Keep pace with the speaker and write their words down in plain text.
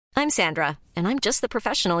I'm Sandra, and I'm just the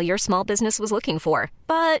professional your small business was looking for.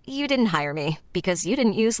 But you didn't hire me because you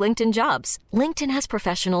didn't use LinkedIn Jobs. LinkedIn has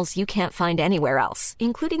professionals you can't find anywhere else,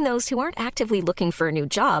 including those who aren't actively looking for a new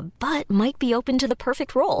job, but might be open to the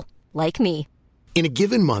perfect role, like me. In a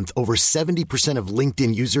given month, over 70% of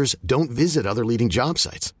LinkedIn users don't visit other leading job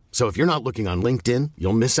sites. So if you're not looking on LinkedIn,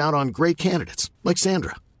 you'll miss out on great candidates like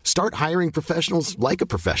Sandra. Start hiring professionals like a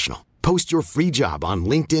professional. Post your free job on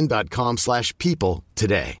linkedin.com/people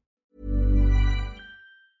today.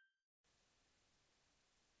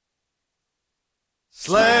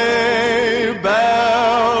 Sleigh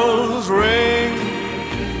bells ring.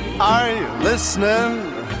 Are you listening?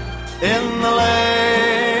 In the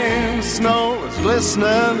lane, snow is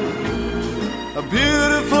glistening. A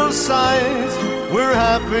beautiful sight. We're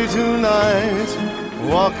happy tonight,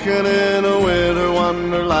 walking in a winter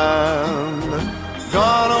wonderland.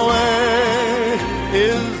 Gone away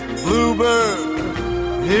is the bluebird,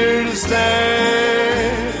 here to stay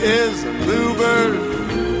is the bluebird.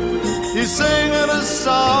 He's singing a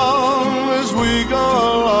song as we go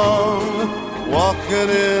along, walking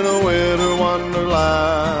in a winter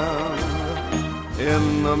wonderland.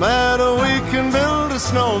 In the meadow we can build a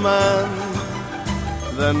snowman,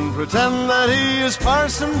 then pretend that he is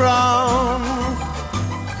Parson Brown.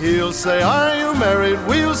 He'll say, are you married?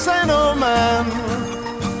 We'll say, no, man.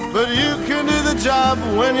 But you can do the job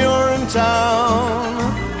when you're in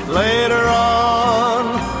town. Later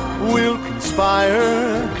on, we'll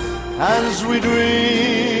conspire as we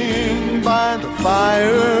dream by the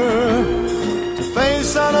fire to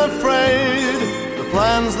face unafraid the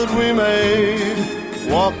plans that we made,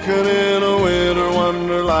 walking in a winter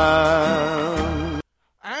wonderland.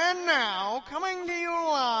 And now, coming to you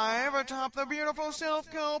live atop the beautiful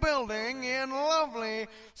Silphco building in lovely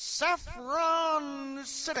Saffron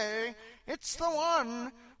City, it's the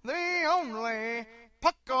one, the only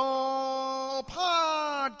Puckle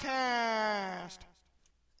Podcast.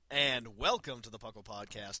 And welcome to the Puckle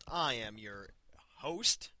Podcast. I am your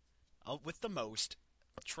host, with the most,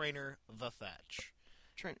 Trainer the Thatch.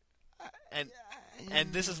 And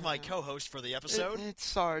this is my co-host for the episode. It's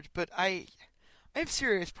Sarge, but I have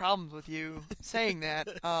serious problems with you saying that.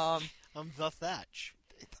 I'm the Thatch.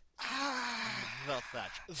 The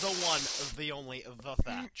Thatch. The one, the only, the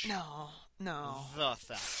Thatch. No. The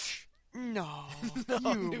Thatch. No,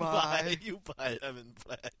 You buy Evan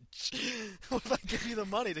Pledge. What if I give you the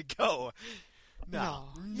money to go? No,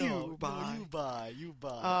 you buy. You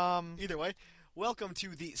buy. Either way, welcome to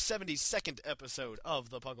the 72nd episode of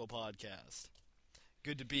the Puckle Podcast.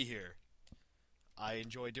 Good to be here. I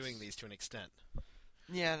enjoy doing these to an extent.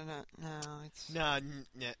 Yeah, no, it's... Nah,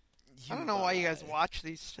 I don't know why you guys watch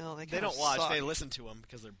these still. They don't watch, suck. they listen to them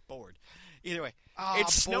because they're bored. Either way,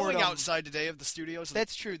 it's snowing outside today of the studios.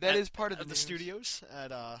 That's true. That is part of the studios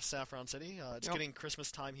at Saffron City. It's getting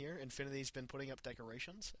Christmas time here. Infinity's been putting up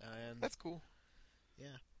decorations, and that's cool.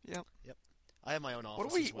 Yeah. Yep. I have my own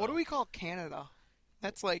office. What do we call Canada?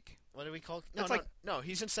 That's like. What do we call? No.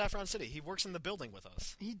 He's in Saffron City. He works in the building with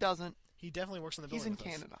us. He doesn't. He definitely works in the building. He's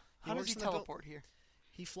in Canada. How does he teleport here?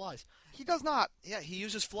 He flies. He does not. Yeah, he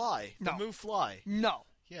uses fly. No. The move fly. No.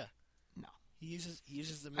 Yeah. No. He uses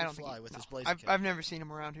the move fly with his blazer. I've never seen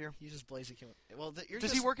him around here. He uses blazer. Well,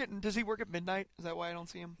 does he work at midnight? Is that why I don't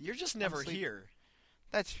see him? You're just never here.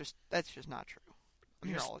 That's just not true. I'm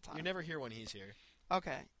here all the time. You're never here when he's here.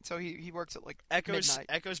 Okay, so he works at midnight.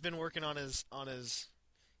 Echo's been working on his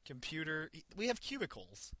computer. We have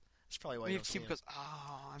cubicles. That's probably why you don't see him. That's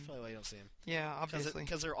probably why you don't see him. Yeah, obviously.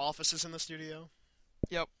 Because their office is in the studio.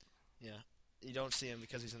 Yep. Yeah. You don't see him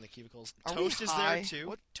because he's in the cubicles. Toast is there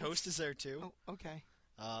too. Toast is there too. Oh, okay.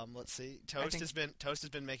 Let's see. Toast has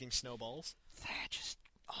been making snowballs. Thatch is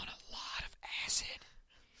on a lot of acid.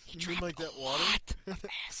 He you mean like that water? Lot of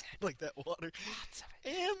acid. Like that water. Lots of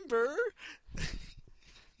it. Amber.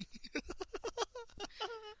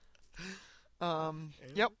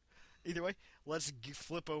 Yep. Either way, let's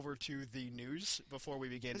flip over to the news before we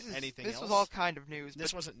begin anything else. This was all kind of news.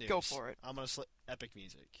 This wasn't news. Go for it. I'm going to slip epic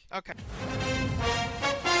music. Okay.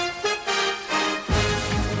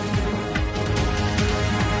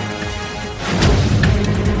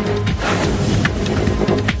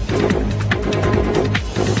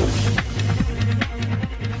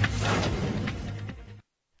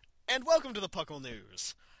 And welcome to the Puckle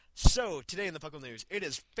News. So, today in the Puckle News, it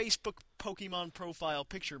is Facebook Pokemon Profile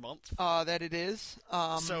Picture Month. That it is.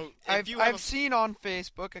 So, I've seen on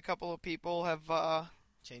Facebook a couple of people have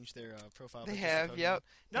changed their profile they pictures. They have, yep.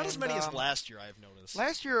 Not as many as last year, I've noticed.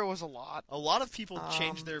 Last year it was a lot. A lot of people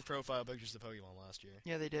changed their profile pictures to Pokemon last year.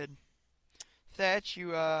 Yeah, they did. Thatch,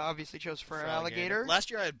 you obviously chose for alligator. Last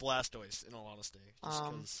year I had Blastoise, in all honesty.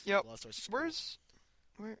 Yep. Blastoise is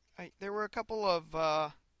cool. There were a couple of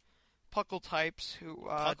Puckle types who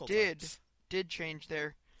did change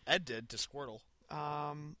their... Ed did to Squirtle.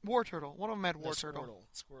 Wartortle. One of them had Wartortle.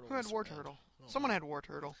 Squirtle. Who had Wartortle? Someone had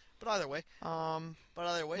Wartortle. But either way.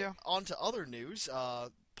 Yeah. On to other news.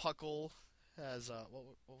 Puckle has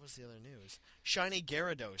what was the other news? Shiny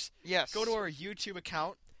Gyarados. Yes. Go to our YouTube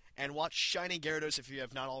account and watch Shiny Gyarados if you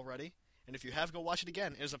have not already. And if you have, go watch it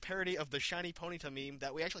again. It is a parody of the Shiny Ponyta meme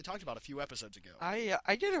that we actually talked about a few episodes ago. I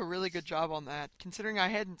did a really good job on that, considering I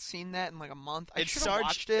hadn't seen that in like a month. I should have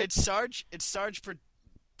watched it. It's Sarge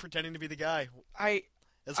pretending to be the guy.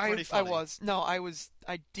 That's pretty funny.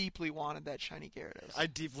 I deeply wanted that Shiny Gyarados.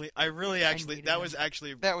 It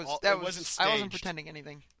wasn't staged. I wasn't pretending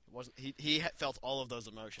anything. It wasn't. He felt all of those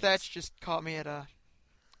emotions. That's just caught me at a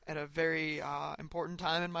very important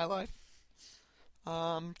time in my life.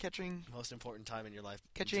 Catching most important time in your life.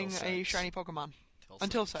 Catching a shiny Pokemon.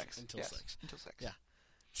 Until sex. Yeah.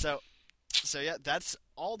 So yeah, that's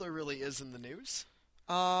all there really is in the news.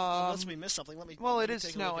 Unless we missed something, it is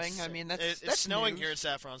snowing. I mean, that's snowing news. here at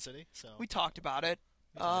Saffron City. So we talked about it.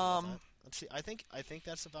 Let's see. I think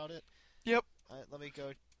that's about it. Yep. Let me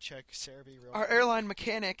go check Cerebi real Our quick. airline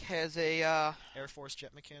mechanic has a Air Force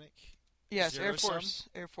jet mechanic. Yes, Air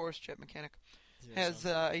Force jet mechanic has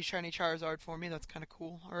a shiny Charizard for me. That's kind of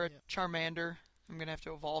cool. Or a Charmander. I'm gonna have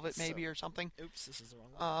to evolve it maybe or something. Oops, this is the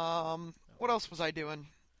wrong one. What else was I doing?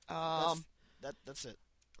 That's it.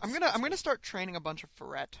 I'm gonna start training a bunch of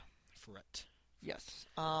Ferret. Yes.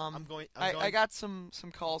 I got some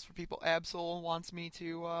calls for people. Absol wants me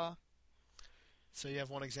to. So you have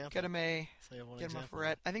one example. Get him a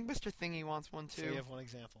Ferret. I think Mr. Thingy wants one too. So you have one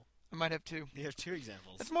example. I might have two. You have two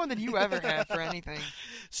examples. That's more than you ever have for anything.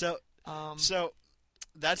 So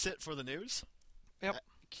that's it for the news. Yep.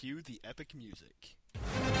 Cue the epic music.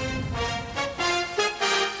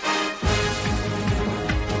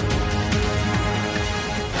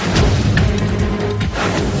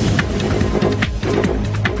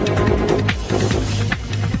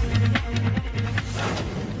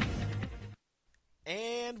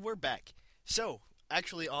 And we're back. So,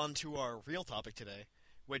 actually on to our real topic today,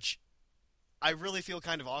 which I really feel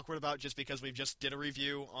kind of awkward about just because we just did a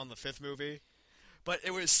review on the fifth movie. But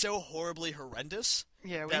it was so horribly horrendous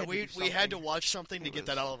that we had to watch something to get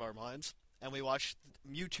that out of our minds. And we watched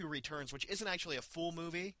Mewtwo Returns, which isn't actually a full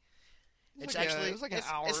movie. It was like an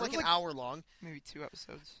hour. It's like an hour long. Maybe 2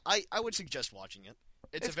 episodes. I would suggest watching it.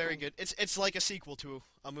 It's a very good. It's like a sequel to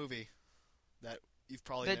a movie that you've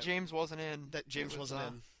probably James wasn't in. James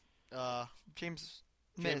doesn't remember.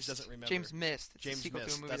 James missed. It's James a sequel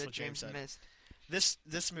missed. to a movie That's that what James said. missed. This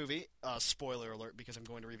movie, spoiler alert, because I'm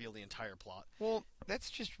going to reveal the entire plot. Well, that's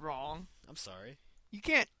just wrong. I'm sorry. You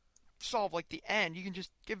can't solve like the end. You can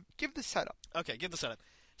just give the setup. Okay, give the setup.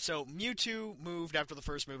 So Mewtwo moved after the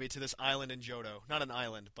first movie to this island in Johto. Not an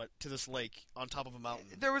island, but to this lake on top of a mountain.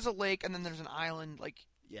 There was a lake, and then there's an island, like.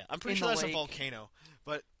 Yeah, I'm pretty sure that's a volcano,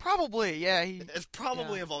 but probably, yeah. It's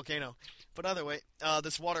probably a volcano. But either way,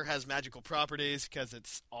 this water has magical properties because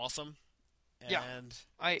it's awesome. And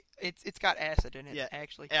it's got acid in it,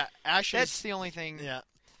 actually. Yeah, Ash. That's the only thing. Yeah.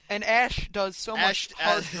 And Ash does so much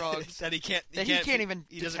hard drugs that he can't even.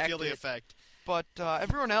 He doesn't feel the effect. But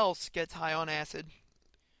everyone else gets high on acid.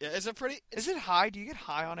 Yeah, is it high? Do you get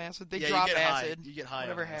high on acid? They drop acid. High. You get high.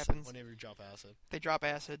 Whatever on acid. happens. Whenever you drop acid. They drop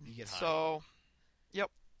acid. You get high. So, yep.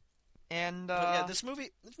 And but yeah, this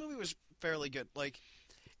movie was fairly good. Like,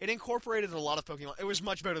 it incorporated a lot of Pokemon. It was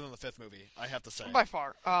much better than the fifth movie, I have to say. By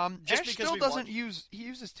far. Just Ash because still doesn't use. He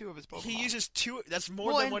uses 2 of his Pokemon. He uses 2. That's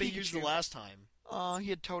more than what he used the last time. He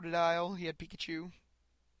had Totodile. He had Pikachu.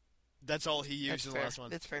 That's all he used in the last one.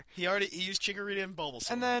 That's fair. He used Chikorita and Bulbasaur.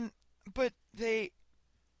 And then, but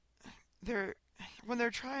when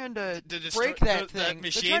they're trying to break that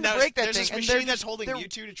machine, there's this machine that's holding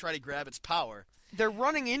Mewtwo to try to grab its power. They're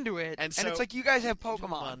running into it, and it's like, you guys have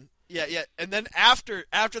Pokemon. Yeah. And then after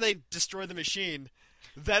they destroy the machine,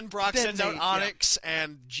 then Brock sends out Onix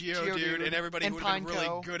and Geodude and everybody who would have been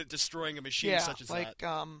really good at destroying a machine such as that.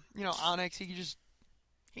 Onix, he could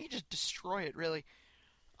just destroy it, really.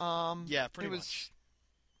 Pretty much.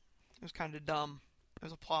 It was kind of dumb. It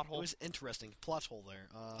was a plot hole. It was interesting. Plot hole there.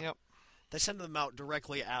 Yep. They sent them out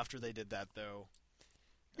directly after they did that, though.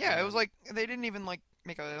 Yeah, it was like they didn't even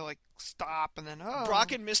make a stop and then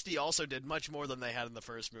Brock and Misty also did much more than they had in the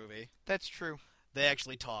first movie. That's true. They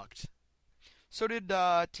actually talked. So did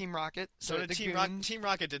Team Rocket. So did Team Rocket. Team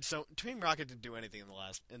Rocket didn't do anything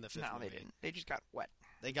in the fifth movie. No, they didn't. They just got wet.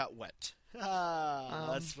 They got wet.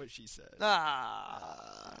 That's what she said.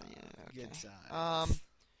 Yeah, okay. Good times.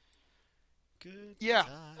 Good Yeah.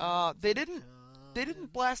 times. They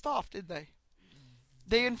didn't blast off, did they?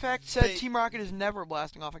 They in fact said Team Rocket is never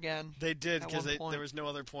blasting off again. They did, at because one point. there was no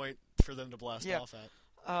other point for them to blast off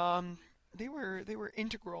at. They were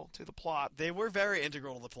integral to the plot. They were very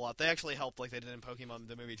integral to the plot. They actually helped, like they did in Pokemon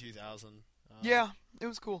the movie 2000. Yeah, it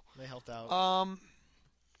was cool. They helped out. 'Cause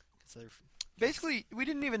they're Basically, we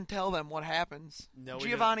didn't even tell them what happens. No, we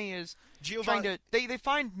Giovanni is Giovanni- trying to... They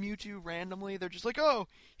find Mewtwo randomly. They're just like, oh,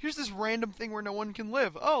 here's this random thing where no one can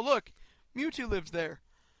live. Oh, look, Mewtwo lives there.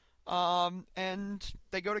 And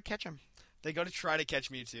they go to catch him. They go to try to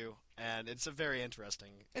catch Mewtwo, and it's a very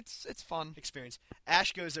interesting It's fun. experience.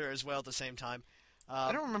 Ash goes there as well at the same time.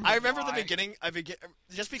 I don't remember I remember why. the beginning.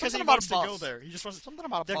 Just because Something he about wants a to bus. go there. He just wants. Something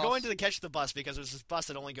about a They're bus. going to catch the bus because there's this bus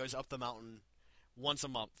that only goes up the mountain once a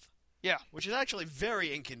month. Yeah. Which is actually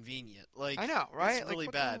very inconvenient. Like, I know, right? It's really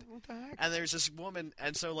what bad. What the heck? And there's this woman,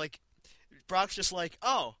 and so like, Brock's just like,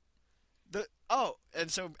 and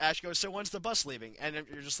so Ash goes, so when's the bus leaving? And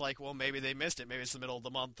you're just like, well, maybe they missed it. Maybe it's the middle of the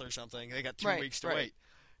month or something. They got 2 Right, weeks to right. wait.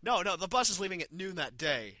 No, the bus is leaving at noon that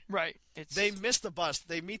day. Right. They miss the bus.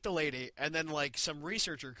 They meet the lady, and then like some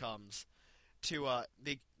researcher comes to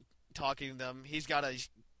be talking to them. He's got a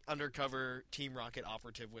undercover Team Rocket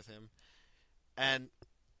operative with him, and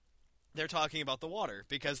they're talking about the water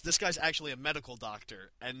because this guy's actually a medical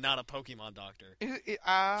doctor and not a Pokemon doctor.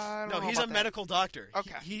 I don't No, know he's about a that. medical doctor.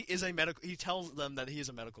 Okay. He is a medical. He tells them that he is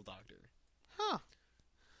a medical doctor. Huh.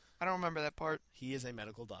 I don't remember that part. He is a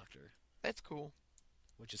medical doctor, That's cool.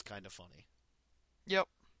 which is kind of funny. Yep.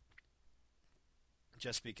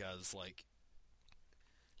 Just because, like,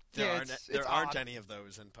 Yeah, there it's aren't odd. any of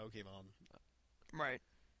those in Pokemon. Right.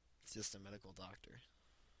 It's just a medical doctor.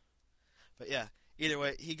 But yeah, either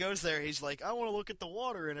way, he goes there. He's like, I want to look at the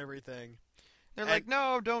water and everything. They're And- like,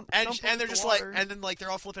 no, don't. And don't and they're pollute just the like, water. and then like they're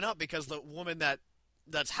all flipping out because the woman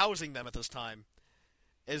that's housing them at this time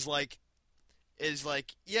is like,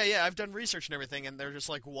 yeah, I've done research and everything, and they're just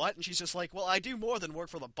like, what? And she's just like, well, I do more than work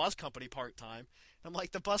for the bus company part time. I'm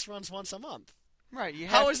like, the bus runs once a month. Right. You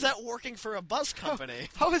How have is to- that working for a bus company?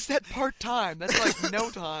 How is that part time? That's like no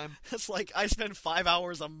time. It's like I spend 5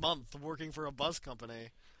 hours a month working for a bus company.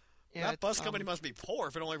 Yeah, That it's, bus company must be poor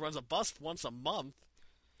if it only runs a bus once a month.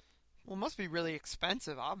 Well, it must be really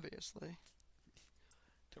expensive, obviously.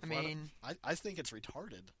 I mean, I think it's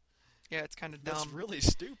retarded. yeah, it's kind of That's dumb. really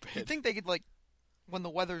stupid. You'd think they could, like, when the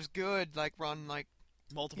weather's good, like, run, like,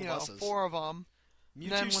 Multiple you know, buses. 4 of them. Then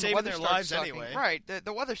when Mewtwo's the saving weather their starts lives sucking, anyway. Right.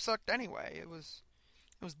 The weather sucked anyway. It was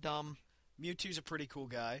dumb. Mewtwo's a pretty cool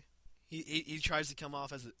guy. He tries to come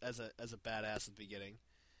off as a badass at the beginning.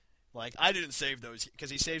 Like, I didn't save those because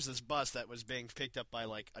he saves this bus that was being picked up by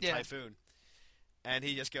like a Yeah. typhoon, and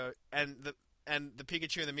he just go and the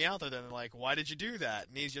Pikachu and the Meowth are then like, why did you do that?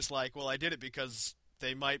 And he's just like, well, I did it because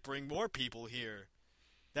they might bring more people here.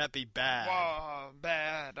 That'd be bad. Whoa,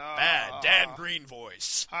 bad. Bad. Dan Green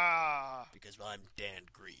voice. Ah. Because I'm Dan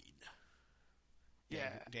Green.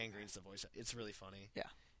 Yeah. Dan Green's the voice. It's really funny. Yeah.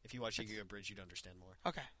 If you watch Yu-Gi-Oh! Bridge, you'd understand more.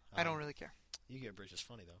 Okay. I don't really care. Yu-Gi-Oh! Bridge is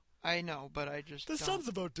funny, though. I know, but I just The don't. sun's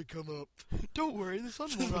about to come up. Don't worry, the sun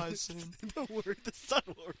will rise soon. Don't worry, the sun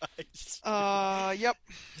will rise. Yep.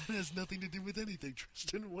 That has nothing to do with anything,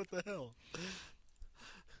 Tristan. What the hell?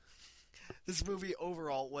 This movie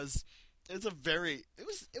overall was good.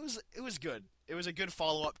 It was a good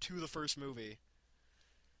follow up to the first movie.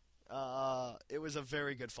 It was a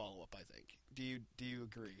very good follow up, I think. Do you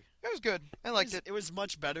agree? It was good. I liked it. It was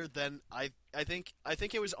much better than I think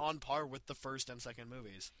it was on par with the first and second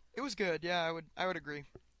movies. It was good. Yeah, I would agree.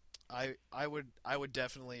 I would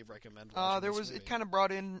definitely recommend watching There this was movie. it kind of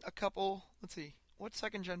brought in a couple. Let's see, what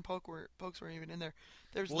second gen pokes were even in there?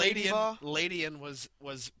 There's Ladian Ladybug.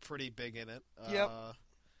 was pretty big in it. Yep.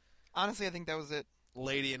 Honestly, I think that was it.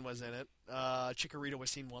 Ladian was in it. Chikorita was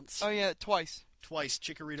seen once. Oh yeah, twice. Twice.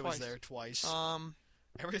 Chikorita was there twice.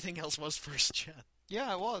 Everything else was first gen.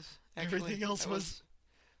 Yeah, it was. Actually. Everything else That was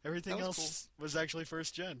Everything that was else was actually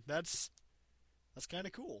first gen. That's kind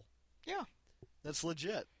of cool. Yeah. That's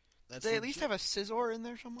legit. Did they at least have a Scizor in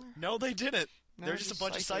there somewhere? No, they didn't. No, They're just a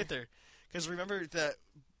bunch of Scyther. Because remember that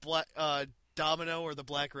black Domino or the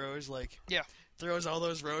Black Rose, like, Yeah. throws all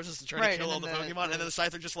those roses to try Right, to kill all and the then Pokemon, and then the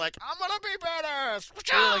Scyther just like, I'm gonna be badass!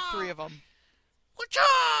 There were like 3 of them.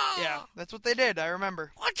 Wacha! Yeah, that's what they did. I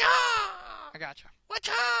remember. Wacha! I gotcha.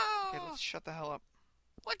 Wacha! Okay, let's shut the hell up.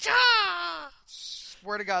 Wacha!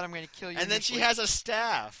 Swear to God, I'm going to kill you. And in then your she sleep. has a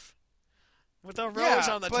staff with a rose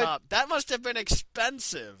Yeah, on the but- top. That must have been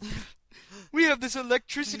expensive. We have this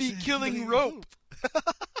electricity killing rope.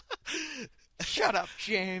 Shut up,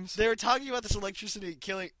 James. They were talking about this electricity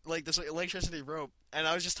this electricity rope, and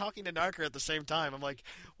I was just talking to Narker at the same time. I'm like,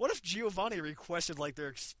 what if Giovanni requested like their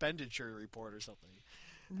expenditure report or something?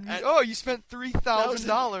 And you spent $3,000.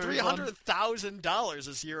 $300,000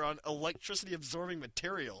 this year on electricity absorbing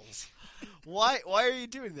materials. Why are you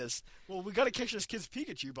doing this? Well, we got to catch this kid's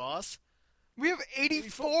Pikachu, boss. We have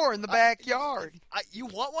 84 in the backyard. You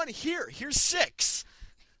want one? Here's 6.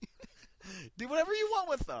 Do whatever you want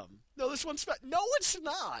with them. No, this one's no, it's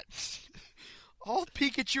not. All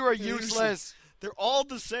Pikachu are useless. They're all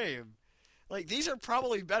the same. Like, these are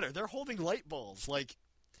probably better. They're holding light balls. Like,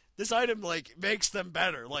 this item, like, makes them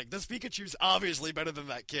better. Like, this Pikachu's obviously better than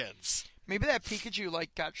that kid's. Maybe that Pikachu,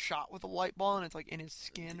 like, got shot with a light ball and it's, like, in his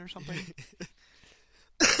skin or something.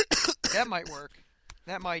 That might work.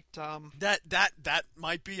 That might, That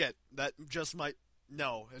might be it. That just might...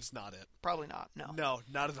 No, it's not it. Probably not, no. No,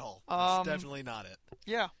 not at all. It's definitely not it.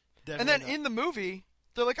 Yeah. Definitely and then not. in the movie,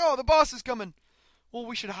 they're like, oh, the boss is coming. Well,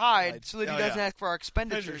 we should hide so that he doesn't ask for our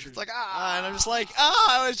expenditures. It's like, And I'm just like,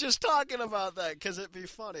 I was just talking about that because it'd be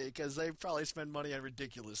funny because they probably spend money on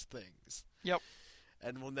ridiculous things. Yep.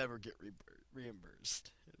 And we'll never get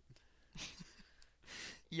reimbursed.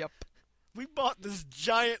 Yep. We bought this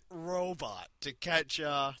giant robot to catch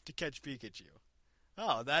Pikachu.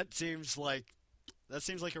 Oh, that seems like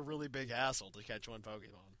a really big hassle to catch one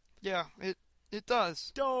Pokemon. Yeah, it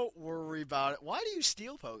does. Don't worry about it. Why do you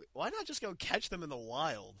steal Pokemon? Why not just go catch them in the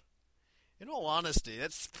wild? In all honesty,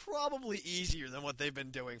 that's probably easier than what they've been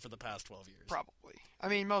doing for the past 12 years. Probably. I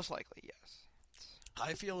mean, most likely, yes.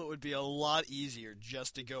 I feel it would be a lot easier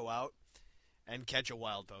just to go out and catch a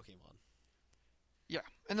wild Pokemon. Yeah,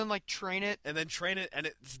 and then, like, train it. And then train it, and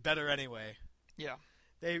it's better anyway. Yeah.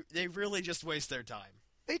 They really just waste their time.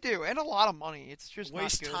 They do, and a lot of money. It's just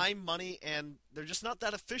waste not good. time, money, and they're just not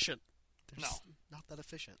that efficient. They're No. just not that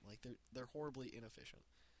efficient. Like, they're horribly inefficient.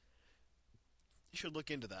 You should look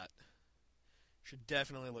into that. Should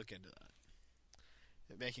definitely look into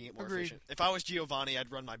that. Making it more Agreed. efficient. If I was Giovanni,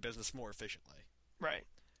 I'd run my business more efficiently. Right.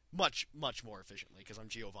 Much, much more efficiently, because I'm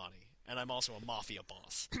Giovanni. And I'm also a mafia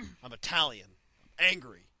boss. I'm Italian. I'm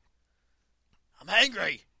angry. I'm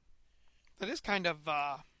angry! That is kind of,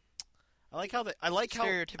 I liked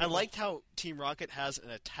stereotypical. how Team Rocket has an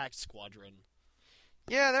attack squadron.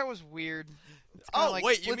 Yeah, that was weird. It's kinda like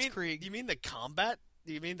wait, Blitzkrieg. you mean the combat?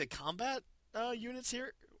 Do you mean the combat units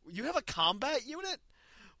here? You have a combat unit?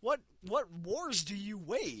 What wars do you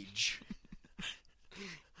wage?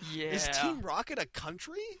 Yeah. Is Team Rocket a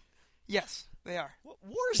country? Yes, they are. What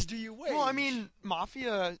wars do you wage? Well, I mean,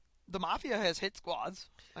 the Mafia has hit squads.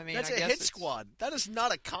 I mean, that's I a guess hit squad. That is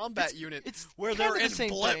not a combat unit it's where kinda they're the in same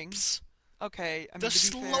blimps. thing. Okay, I mean, The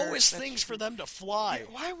to be fair, slowest that's things true. for them to fly.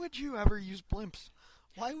 Yeah, why would you ever use blimps?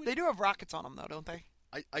 Why would They do have rockets on them, though, don't they?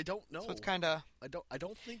 I don't know. So it's kind of... I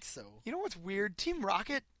don't think so. You know what's weird? Team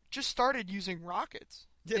Rocket just started using rockets.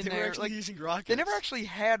 Yeah, in they were their- actually using rockets. They never actually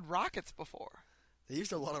had rockets before. They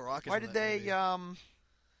used a lot of rockets. Why in did that they, movie.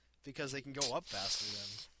 Because they can go up faster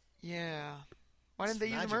then. Yeah. Why didn't they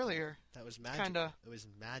use them magical. earlier? That was magical. kinda- It was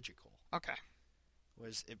magical. Okay.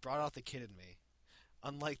 It brought out the kid in me.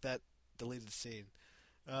 Unlike that deleted scene.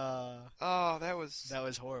 Oh, that was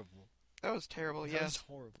horrible. terrible, That yes. was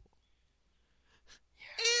horrible.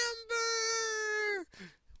 Amber!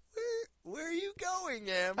 Where are you going,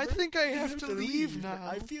 Amber? I think I You have to leave now.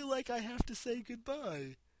 I feel like I have to say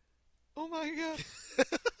goodbye. Oh my god.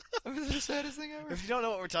 That was the saddest thing ever. If you don't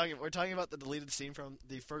know what we're talking about the deleted scene from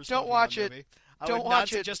the first Don't Pokemon watch it. movie. I Don't would not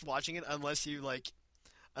watch it. suggest watching it unless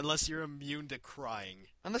you're immune to crying.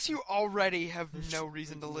 Unless you already have no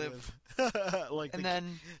reason to live.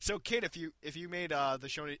 So, Kid, if you made the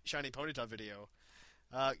Shiny Ponyta video,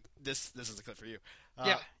 this is a clip for you.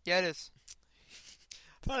 Yeah, it is.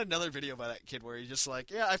 I found another video by that kid where he's just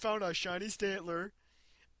like, yeah, I found a shiny Stantler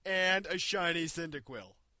and a shiny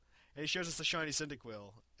Cyndaquil. And he shows us the shiny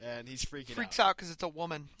Cyndaquil, and he's Freaks out because it's a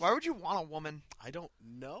woman. Why would you want a woman? I don't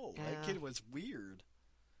know. Yeah. That kid was weird.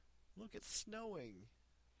 Look, it's snowing.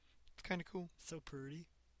 It's kind of cool. So pretty.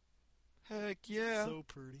 Heck yeah. So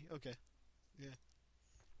pretty. Okay. Yeah.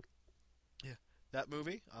 Yeah. That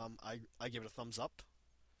movie, I give it a thumbs up.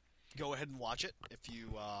 Go ahead and watch it if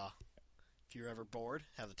you're ever bored,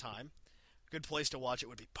 have the time. A good place to watch it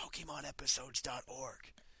would be PokemonEpisodes.org.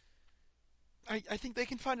 I think they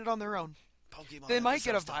can find it on their own. Pokemon They might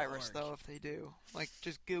get a Episodes.org. virus, though, if they do. Like,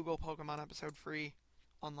 just Google Pokemon episode free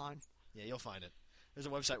online. Yeah, you'll find it. There's a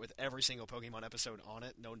website with every single Pokemon episode on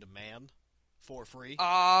it, known to man, for free.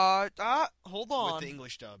 Hold on. With the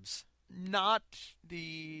English dubs. Not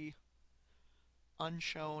the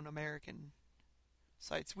unshown American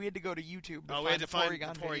sites. We had to go to YouTube to Oh, find we had to the find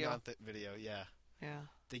Porygon the video. Porygon video, yeah. Yeah.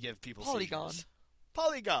 To give people Polygon. seizures.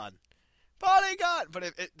 Polygon!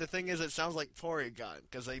 But the thing is, it sounds like Porygon,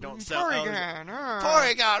 because they don't sound... Porygon!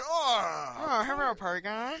 Porygon! Oh, hello,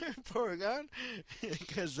 Porygon. Porygon?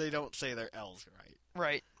 Because they don't say their L's right.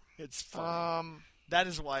 Right. It's funny. That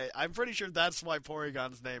is why... I'm pretty sure that's why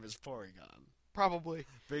Porygon's name is Porygon. Probably.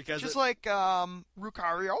 Because just like,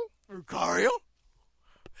 Lucario. Lucario?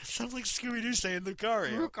 It sounds like Scooby-Doo saying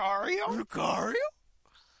Lucario. Lucario? Lucario?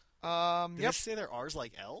 Did they Yep. say their R's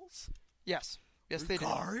like L's? Yes. Yes, they did.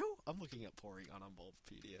 Lucario? I'm looking at Porygon on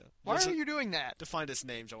Bulbapedia. Why are you doing that? To find its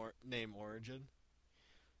name origin.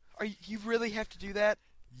 You really have to do that?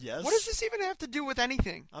 Yes. What does this even have to do with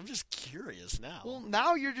anything? I'm just curious now. Well,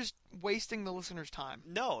 now you're just wasting the listener's time.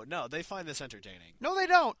 No, they find this entertaining. No, they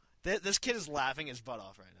don't. This kid is laughing his butt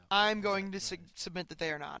off right now. I'm going to submit that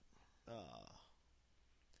they are not.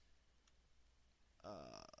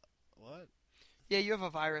 What? Yeah, you have a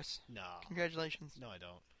virus. No. Congratulations. No, I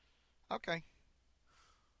don't. Okay.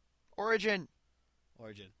 Origin.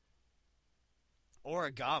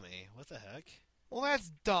 Origami? What the heck? Well,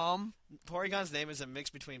 that's dumb. Porygon's name is a mix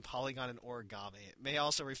between polygon and origami. It may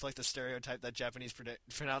also reflect the stereotype that Japanese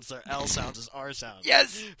pronounce their L sounds as R sounds.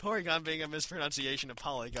 Yes! Porygon being a mispronunciation of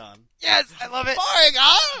polygon. Yes, I love it.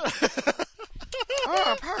 Porygon!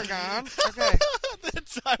 Oh, Porygon. Okay.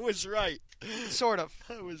 I was right. Sort of.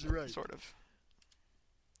 I was right. Sort of.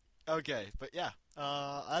 Okay, but yeah.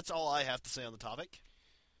 That's all I have to say on the topic.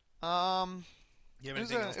 You have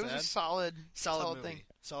anything else to it was add? a solid movie. thing.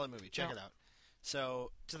 Solid movie. Check Yeah. it out.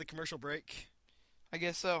 So, to the commercial break. I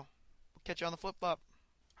guess so. We'll catch you on the flip-flop.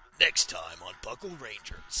 Next time on Buckle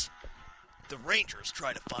Rangers. The Rangers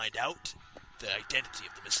try to find out the identity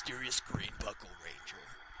of the mysterious Green Buckle Ranger.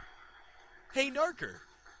 Hey, Narker.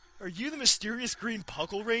 Are you the mysterious Green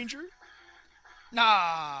Puckle Ranger?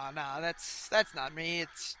 Nah, that's not me.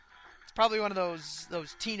 It's probably one of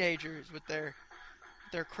those teenagers with their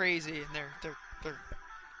crazy and their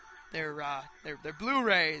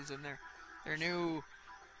Blu-rays and their new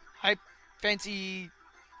hype fancy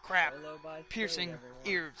crap, piercing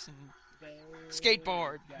ears and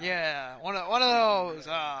skateboard. Yeah, one of those.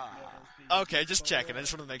 Okay, just checking. I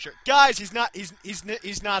just want to make sure. Guys, he's not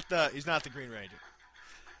the Green Ranger.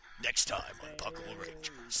 Next time on Buckle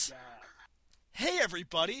Rangers. Hey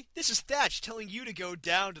everybody, this is Thatch telling you to go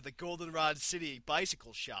down to the Goldenrod City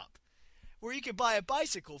Bicycle Shop, where you can buy a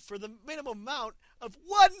bicycle for the minimum amount of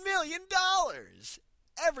 $1 million.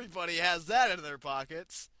 Everybody has that in their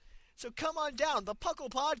pockets. So come on down. The Puckle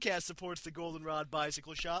Podcast supports the Goldenrod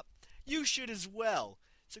Bicycle Shop. You should as well.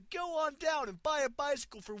 So go on down and buy a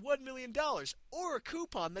bicycle for $1 million, or a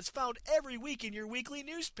coupon that's found every week in your weekly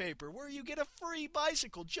newspaper, where you get a free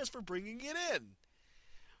bicycle just for bringing it in.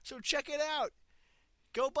 So check it out.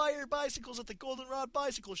 Go buy your bicycles at the Goldenrod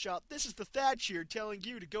Bicycle Shop. This is the Thatch here telling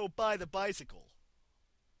you to go buy the bicycle.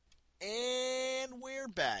 And we're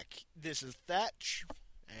back. This is Thatch,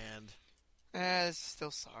 and... This is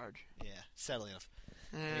still Sarge. Yeah, sadly enough.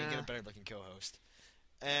 Yeah. We get a better-looking co-host.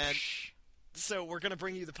 And so we're going to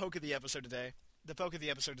bring you the poke of the episode today. The poke of the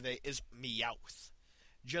episode today is Meowth.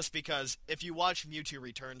 Just because, if you watch Mewtwo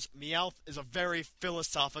Returns, Meowth is a very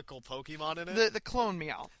philosophical Pokemon in it. The clone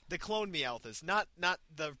Meowth. The clone Meowth is. Not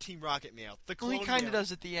the Team Rocket Meowth. The clone Well, he kind Meowth. of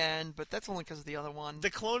does at the end, but that's only because of the other one.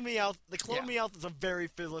 The clone Meowth Yeah. Meowth is a very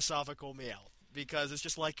philosophical Meowth. Because it's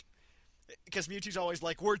just like... Because Mewtwo's always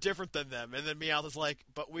like, we're different than them. And then Meowth is like,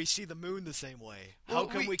 but we see the moon the same way. How Well,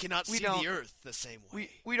 come we cannot see don't- the Earth the same way?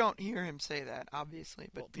 We don't hear him say that, obviously,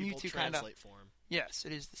 but Well, people Mewtwo kind of... translate for him. Yes,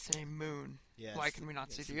 it is the same moon. Yes, Why can we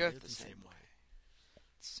not see yes, the Earth the same way?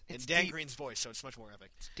 In It's Dan deep. Green's voice, so it's much more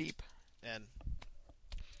epic. It's deep. And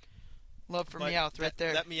Love for but Meowth right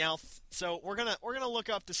there. That Meowth. So we're gonna look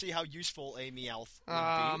up to see how useful a Meowth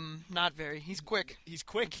would be. Not very. He's quick. He's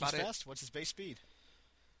quick. He's About it. fast. What's his base speed?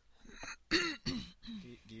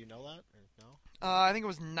 do you know that or no? I think it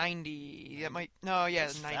was 90. That might... No, yeah,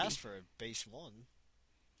 That's 90. fast for a base 1.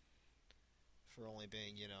 For only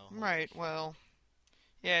being, Right, well...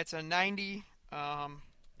 Yeah, it's a 90.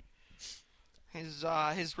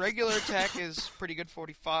 His regular attack is pretty good,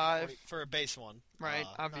 45. for a base 1. Right,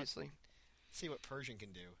 not- obviously. see what Persian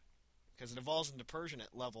can do, because it evolves into Persian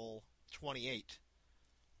at level 28,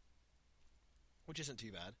 which isn't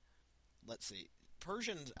too bad. Let's see.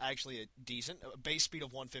 Persian's actually a decent, a base speed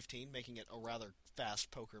of 115, making it a rather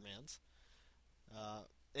fast Pokerman's.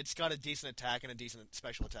 It's got a decent attack and a decent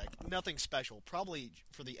special attack. Nothing special. Probably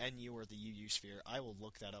for the NU or the UU sphere. I will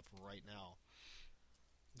look that up right now.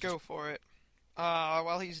 Go for it.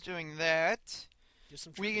 While he's doing that, Just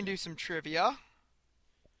some we can trivia. do some trivia.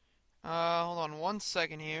 Hold on 1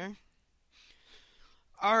 second here.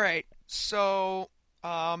 Alright, so,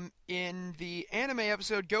 in the anime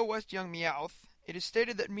episode Go West Young Meowth, it is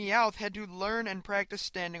stated that Meowth had to learn and practice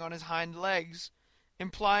standing on his hind legs,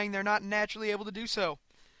 implying they're not naturally able to do so.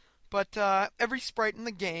 But, every sprite in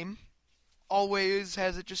the game always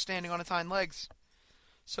has it just standing on its hind legs.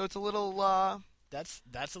 So it's a little, That's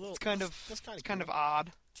a little. it's kind of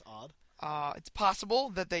odd. It's odd. It's possible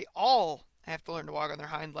that they all have to learn to walk on their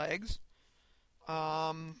hind legs.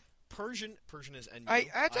 Persian is NU. I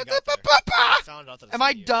Found out that it's Am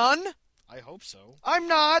I NU. done? I hope so. I'm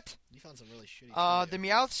not. You found some really shitty. The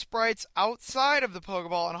Meowth sprites outside of the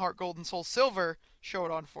Pokeball and Heart Gold and Soul Silver show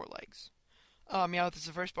it on 4 legs. Meowth is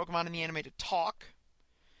the first Pokemon in the anime to talk.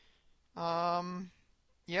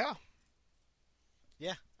 Yeah.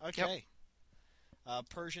 Yeah. Okay.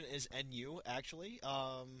 Persian is NU actually.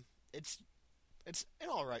 It's an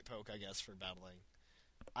alright poke, I guess, for battling.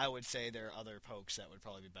 I would say there are other pokes that would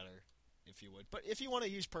probably be better if you would. But if you want to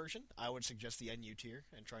use Persian, I would suggest the NU tier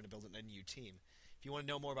and trying to build an NU team. If you want to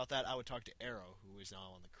know more about that, I would talk to Arrow, who is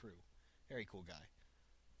now on the crew. Very cool guy.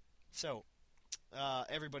 So,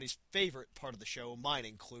 everybody's favorite part of the show, mine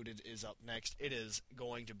included, is up next. It is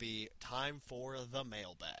going to be time for the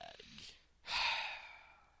mailbag.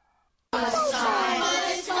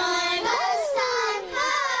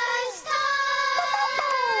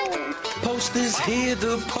 Posters here,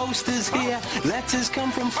 the posters here. Letters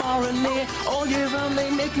come from far and near. All year round they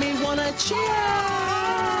make me wanna cheer.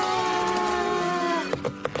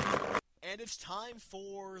 And it's time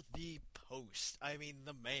for the post. I mean,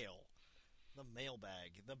 the mail. The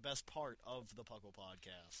mailbag. The best part of the Puckle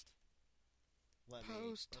Podcast. Let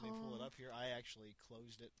me pull it up here. I actually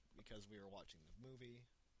closed it because we were watching the movie.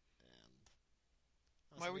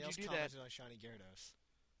 And Why would you do that? On Shiny Gyarados.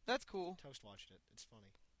 That's cool. Toast watched it. It's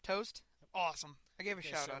funny. Toast? Awesome. I gave a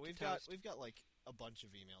shout out we've to Toast. We've got like a bunch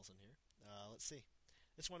of emails in here. Let's see.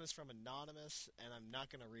 This one is from Anonymous, and I'm not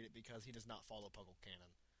going to read it because he does not follow Puckle Canon.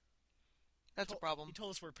 That's a problem. He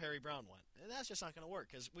told us where Perry Brown went, and that's just not going to work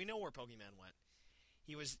because we know where Pokemon went.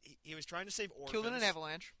 He was trying to save orphans. Killed in an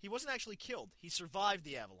avalanche. He wasn't actually killed. He survived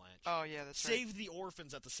the avalanche. Oh yeah, that's right. Saved the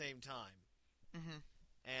orphans at the same time. Mm-hmm.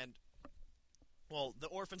 And well, the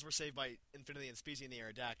orphans were saved by Infinity and Speedy and the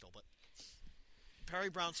Aerodactyl, but Perry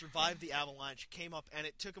Brown survived the avalanche, came up, and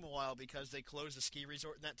it took him a while because they closed the ski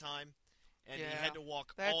resort in that time, and he had to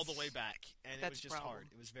walk all the way back, and it was just hard.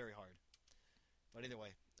 It was very hard. But either way,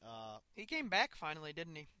 he came back finally,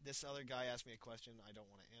 didn't he? This other guy asked me a question I don't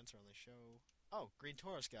want to answer on the show. Oh, Green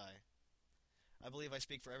Taurus guy. I believe I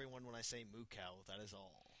speak for everyone when I say moo cow. That is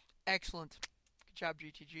all. Excellent. Good job,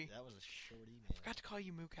 GTG. That was a short email. I forgot to call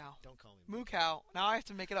you moo cow. Don't call me moo cow. Now I have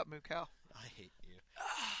to make it up, moo cow. I hate you.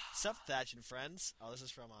 Sup, Thatch and friends. Oh, this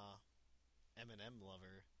is from M&M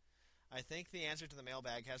lover. I think the answer to the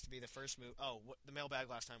mailbag has to be the first movie. Oh, the mailbag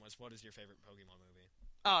last time was, what is your favorite Pokemon movie?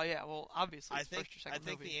 Oh, yeah, well, obviously it's first or second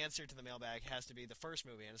movie. The answer to the mailbag has to be the first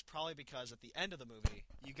movie, and it's probably because at the end of the movie,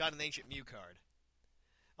 you got an Ancient Mew card.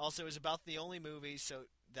 Also, it was about the only movie so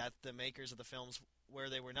that the makers of the films where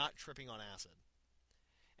they were not tripping on acid.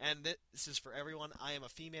 And this is for everyone. I am a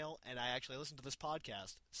female, and I actually listen to this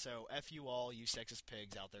podcast, so F you all, you sexist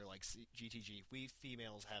pigs out there like GTG. We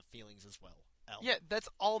females have feelings as well. L. Yeah, that's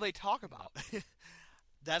all they talk about.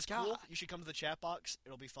 That's cool. You should come to the chat box.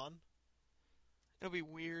 It'll be fun. It'll be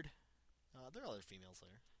weird. There are other females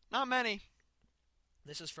there. Not many.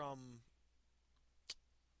 This is from...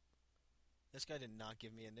 This guy did not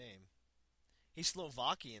give me a name. He's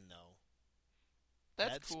Slovakian, though.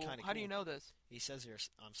 That's cool. How do you know this? He says here,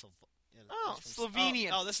 I'm Slovenian.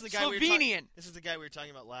 Oh, this is the guy This is the guy we were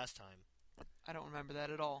talking about last time. I don't remember that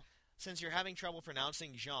at all. Since you're having trouble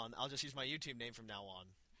pronouncing Jean, I'll just use my YouTube name from now on.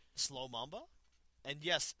 Slow Mamba? And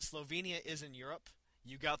yes, Slovenia is in Europe.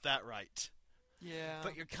 You got that right. Yeah.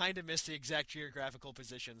 But you kind of missed the exact geographical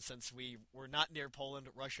position since we were not near Poland,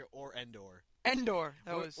 Russia, or Endor. Endor.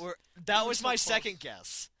 That was my second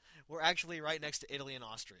guess. We're actually right next to Italy and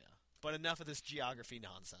Austria. But enough of this geography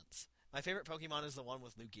nonsense. My favorite Pokemon is the one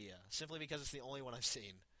with Lugia, simply because it's the only one I've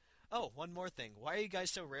seen. Oh, one more thing. Why are you guys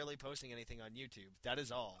so rarely posting anything on YouTube? That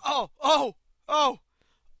is all. Oh!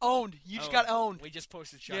 Owned. You just got owned. We just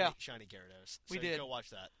posted Shiny Gyarados. So we did. Go watch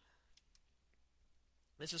that.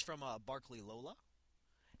 This is from Barkley Lola.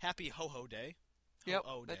 Happy Ho-Ho Day. Yep,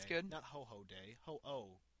 Ho-Oh that's Day. good. Not Ho-Ho Day.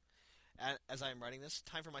 Ho-Oh. As I am writing this,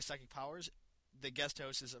 time for my psychic powers. The guest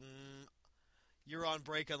host is... You're on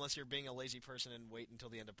break unless you're being a lazy person and wait until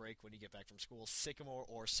the end of break when you get back from school. Sycamore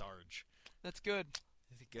or Sarge. That's good.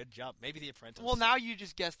 Good job. Maybe the apprentice. Well, now you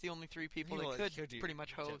just guessed the only three people that could pretty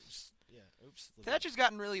much host. Yeah. Oops. Thatch has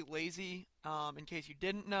gotten really lazy. In case you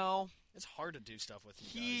didn't know, It's hard to do stuff with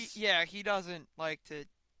you guys. he doesn't like to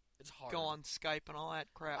It's hard. go on Skype and all that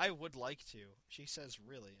crap. I would like to. She says,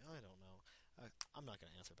 really? I don't know. I'm not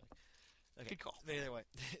going to answer back. Okay. Good call. But either way,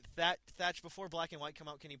 Thatch, before Black and White come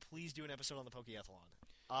out, can you please do an episode on the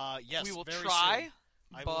Pokeathlon? Yes, we will very try. soon.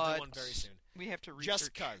 I but will do one very soon. We have to research.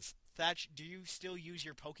 Just cause. Thatch, do you still use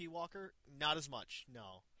your Pokewalker? Not as much,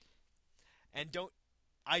 no.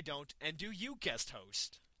 I don't. And do you guest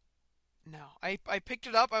host? No, I picked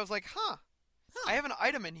it up. I was like, I have an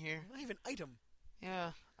item in here. I have an item.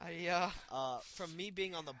 Yeah, From me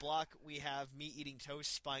being on the block, we have me eating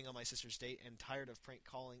toast, spying on my sister's date, and tired of prank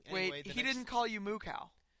calling. Anyway, Wait, he didn't call you Moo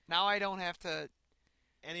Cow. Now I don't have to.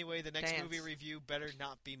 Anyway, the next Dance. movie review better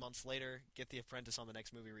not be months later. Get The Apprentice on the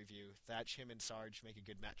next movie review. Thatch, him, and Sarge make a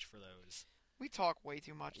good match for those. We talk way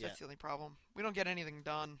too much. Yeah. That's the only problem. We don't get anything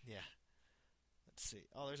done. Yeah. Let's see.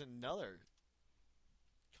 Oh, there's another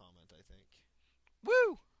comment, I think.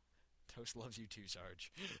 Woo! Toast loves you too,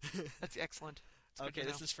 Sarge. That's excellent. It's good Okay, to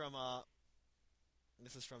this know.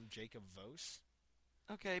 is from Jacob Vos.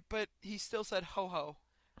 Okay, but he still said ho ho.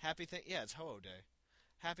 Yeah, it's Ho-Oh Day.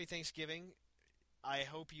 Happy Thanksgiving. I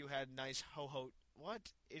hope you had nice ho-ho.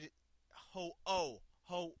 What? Ho-Oh.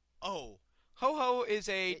 Ho-Oh. Ho ho is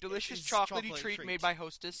a It- delicious it's chocolatey chocolate treat treat. made by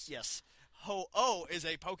Hostess. Yes. Ho-Oh is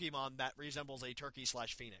a Pokemon that resembles a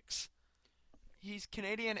turkey/phoenix. He's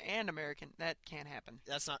Canadian and American. That can't happen.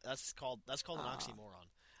 That's called an Ah. oxymoron.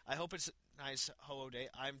 I hope it's a nice Ho-Oh Day.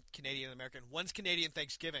 I'm Canadian American. When's Canadian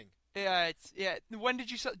Thanksgiving? Yeah, When did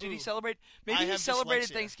he Ooh. celebrate? Maybe I he have celebrated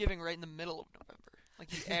dyslexia. Thanksgiving right in the middle of November. Like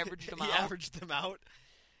he averaged them He out. averaged them out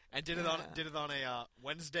and did it on a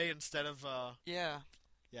Wednesday instead of Yeah.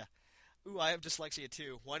 Ooh, I have dyslexia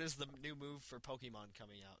too. When is the new move for Pokemon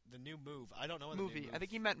coming out? The new move. I don't know what the new Movie. move. I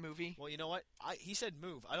think he meant movie. Well, you know what? He said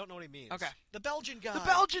move. I don't know what he means. Okay. The Belgian guy. The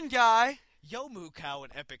Belgian guy. Yo Moo Cow,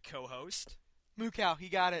 an epic co-host. Moo Cow. He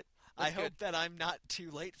got it. I That's hope good. that I'm not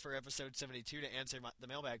too late for episode 72 to answer the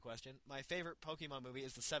mailbag question. My favorite Pokemon movie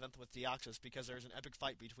is the 7th with Deoxys because there's an epic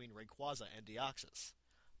fight between Rayquaza and Deoxys.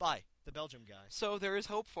 Bye, the Belgium guy. So there is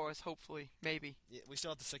hope for us. Hopefully, maybe. Yeah, we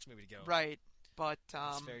still have the 6th movie to go. Right. But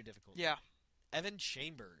It's very difficult. yeah. Evan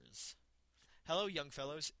Chambers. Hello, young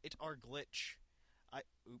fellows. It are Glitch.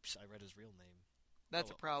 Oops, I read his real name. That's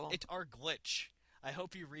Oh, a problem. It are Glitch. I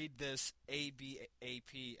hope you read this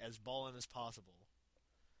ABAP as ballin' as possible.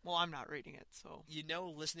 Well, I'm not reading it, so. You know,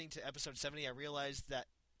 listening to episode 70, I realized that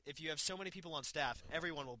if you have so many people on staff,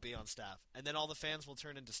 everyone will be on staff, and then all the fans will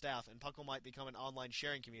turn into staff, and Puckle might become an online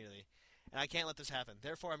sharing community. And I can't let this happen.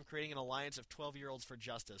 Therefore, I'm creating an alliance of 12-year-olds for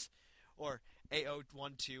justice, or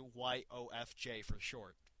AO12YOFJ for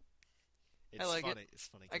short. It's I like funny. it. It's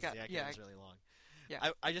funny I because got- the yeah, acronym I- is really long.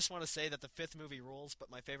 Yeah. I just want to say that the 5th movie rules, but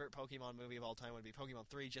my favorite Pokemon movie of all time would be Pokemon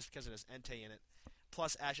 3 just because it has Entei in it.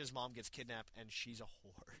 Plus, Ash's mom gets kidnapped, and she's a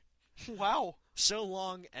whore. Wow. So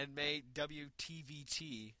long, and may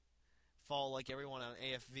WTVT fall like everyone on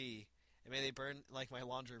AFV, and may they burn like my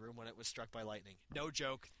laundry room when it was struck by lightning. No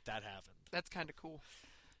joke, that happened. That's kind of cool.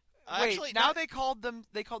 Actually, Wait, now not- they called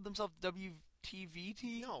themselves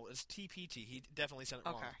WTVT? No, it's TPT. He definitely said it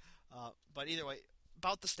Okay. wrong. But either way,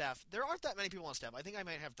 about the staff, there aren't that many people on staff. I think I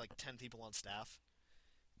might have like 10 people on staff.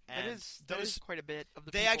 And That is quite a bit of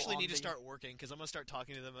the they people actually on need to the- start working because I'm going to start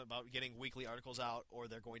talking to them about getting weekly articles out, or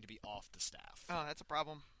they're going to be off the staff. Oh, that's a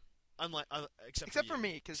problem. Unlike, except Except for for you.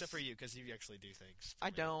 me, 'cause except for you, because you actually do things. for I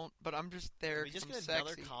me. don't, but I'm just there. Did we just 'cause get I'm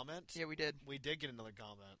another sexy. comment? Yeah, we did. We did get another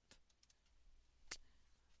comment.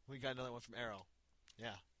 We got another one from Arrow.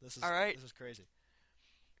 Yeah, this is All right. This is crazy.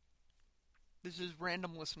 This is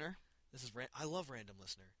random listener. This is I love random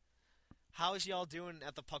listener. How is y'all doing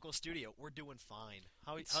at the Puckle Studio? We're doing fine.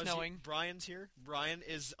 It's how's snowing. Brian's here. Brian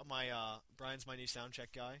is Brian's my new sound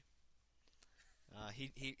check guy.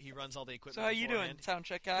 He runs all the equipment. So how you doing, beforehand. sound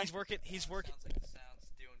check guy? He's working. Sounds like the sound's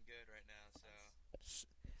doing good right now, so.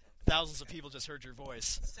 Thousands of people just heard your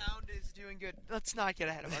voice. Sound is doing good. Let's not get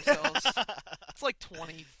ahead of ourselves. It's like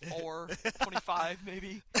 24, 25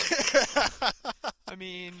 maybe. I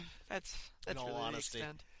mean, that's In all really honesty. the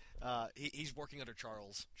extent. He's working under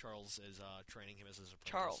Charles. Charles is training him as his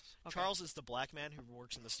apprentice. Charles, okay. Charles is the black man who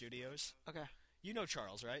works in the studios. Okay. You know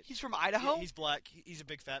Charles, right? He's from Idaho? He's black. He's a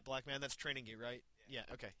big fat black man that's training you, right? Yeah.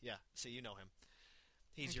 Okay. Yeah. So you know him.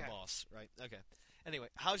 He's your Okay. boss, right? Okay. Anyway,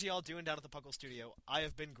 how's y'all doing down at the Puckle Studio? I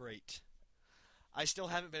have been great. I still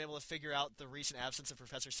haven't been able to figure out the recent absence of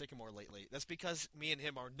Professor Sycamore lately. That's because me and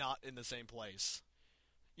him are not in the same place.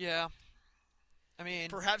 Yeah. I mean,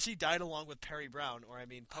 Perhaps he died along with Perry Brown, or I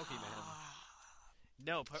mean Pokemon.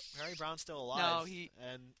 No, Perry Brown's still alive. No, he-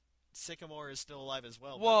 and Sycamore is still alive as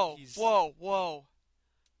well. Whoa, but he's... whoa.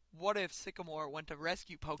 What if Sycamore went to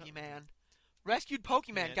rescue Pokemon? Rescued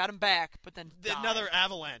Pokemon, Man. got him back, but then died. Another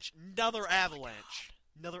avalanche. Another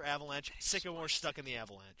avalanche. Sycamore's stuck in the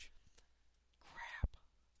avalanche. Crap.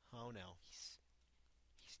 Oh, no.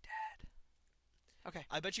 He's dead. Okay.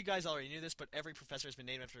 I bet you guys already knew this, but every professor has been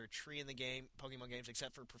named after a tree in the game, Pokemon games,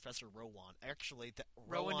 except for Professor Rowan. Actually,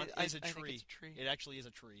 Rowan is a I think tree. it's a tree. It actually is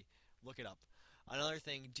a tree. Look it up. Another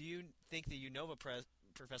thing, do you think the Unova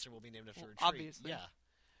professor will be named after a tree? Obviously. Yeah.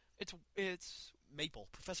 It's Maple.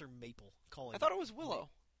 Professor Maple. I thought it was Willow.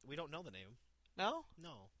 We don't know the name. No?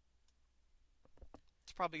 No.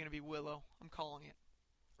 It's probably going to be Willow. I'm calling it.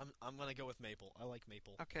 I'm going to go with Maple. I like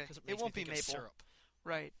Maple. Okay. 'Cause It makes won't me be think of Maple. syrup.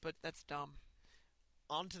 Right, but that's dumb.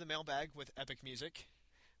 On to the mailbag with epic music.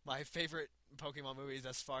 My favorite Pokemon movie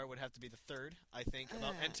thus far would have to be the third, I think,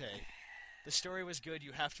 about Entei. The story was good,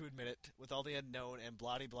 you have to admit it, with all the unknown and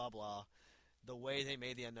blah-de-blah-blah. The way they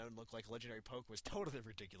made the unknown look like a legendary poke was totally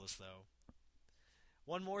ridiculous, though.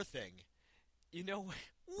 One more thing.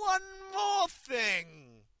 One more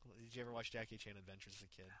thing! Did you ever watch Jackie Chan Adventures as a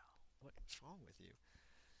kid? What's wrong with you?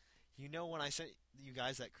 When I sent you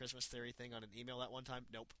guys that Christmas theory thing on an email that one time?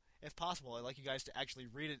 Nope. If possible, I'd like you guys to actually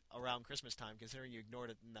read it around Christmas time, considering you ignored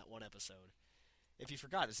it in that one episode. If you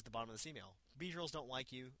forgot, it's at the bottom of this email. Beedrills don't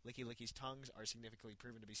like you. Licky Licky's tongues are significantly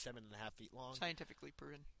proven to be 7.5 feet long. Scientifically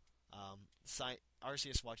proven.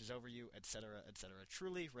 Arceus watches over you, etc., etc.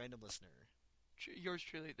 Truly, random listener. Yours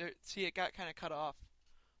truly. See, it got kind of cut off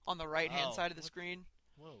on the right-hand side of the screen.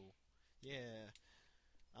 Whoa. Yeah.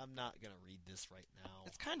 I'm not going to read this right now.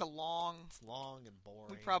 It's kind of long. It's long and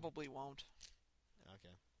boring. We probably won't.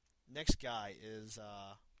 Okay. Next guy is...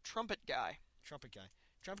 Trumpet Guy. Trumpet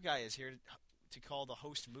Guy is here to call the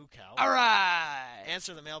host Moo Cow. All right.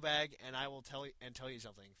 Answer the mailbag, and I will tell you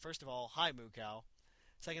something. First of all, hi Moo Cow.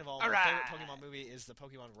 Second of all, All my right. favorite Pokemon movie is the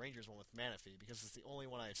Pokemon Rangers one with Manaphy, because it's the only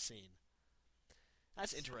one I've seen.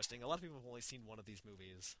 That's interesting. A lot of people have only seen one of these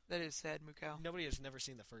movies. That is sad, Mukau. Nobody has never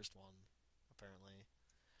seen the first one, apparently.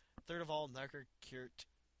 Third of all, Narker Kirt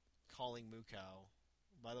calling Moo Cow.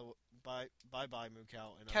 Bye-bye Moo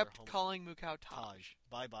Cow and Kept other calling Mukau Taj. Taj.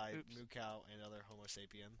 Bye-bye Oops. Moo Cow and other Homo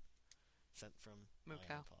sapien. Sent from Moo my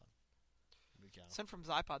Cow. iPod. Moo Cow. Sent from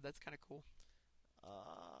Zypod. That's kind of cool.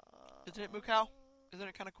 Isn't it, Mukau? Isn't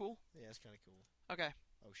it kind of cool? Yeah, it's kind of cool. Okay.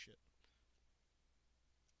 Oh, shit.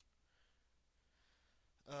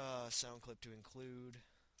 Sound clip to include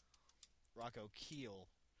Rocco Keel.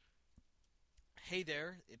 Hey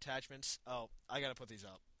there, attachments. Oh, I gotta put these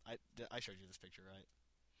up. I showed you this picture, right?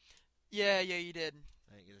 Yeah, you did.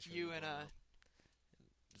 I didn't get to show You the and bottom.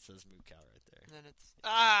 It says Moo Cow right there. And then it's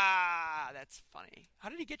that's funny. How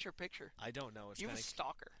did he get your picture? I don't know. It's You a kinda...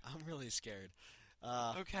 stalker. I'm really scared.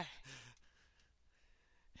 Okay.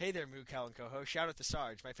 Hey there, Moo Cow and co-host. Shout out to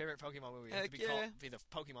Sarge. My favorite Pokemon movie has to be the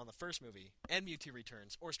Pokemon the first movie, and Mewtwo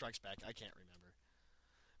Returns or Strikes Back. I can't remember.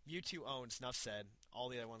 Mewtwo owns. Enough said. All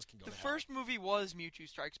the other ones can go The to hell. first movie was Mewtwo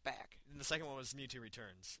Strikes Back. And the second one was Mewtwo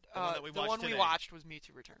Returns. The The one we watched was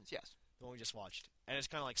Mewtwo Returns. Yes. The one we just watched. And it's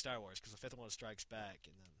kind of like Star Wars, because the fifth one was Strikes Back,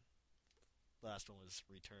 and then the last one was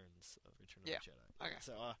Return of the Jedi. Okay.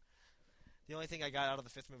 So, the only thing I got out of the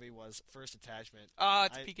fifth movie was first attachment.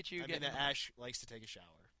 It's Pikachu I getting. mean that Ash likes to take a shower.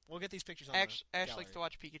 We'll get these pictures on Ash the gallery. likes to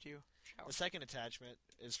watch Pikachu shower. The second attachment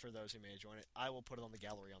is for those who may join it. I will put it on the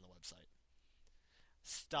gallery on the website.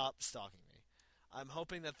 Stop stalking me. I'm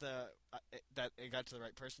hoping that that it got to the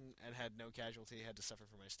right person and had no casualty, had to suffer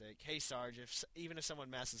for my mistake. Hey Sarge, even if someone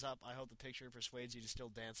messes up, I hope the picture persuades you to still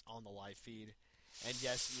dance on the live feed. And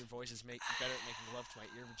yes, your voice is better at making love to my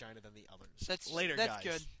ear vagina than the others. That's guys.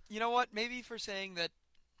 good. You know what? Maybe for saying that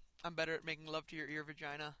I'm better at making love to your ear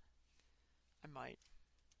vagina, I might.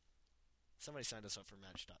 Somebody signed us up for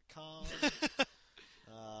Match.com.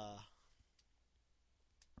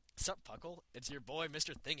 Sup, Puckle? It's your boy,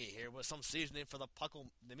 Mr. Thingy, here with some seasoning for the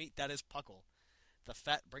meat that is Puckle. The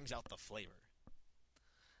fat brings out the flavor.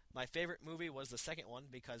 My favorite movie was the second one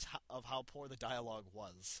because of how poor the dialogue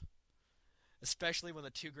was. Especially when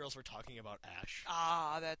the two girls were talking about Ash.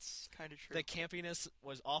 That's kind of true. The campiness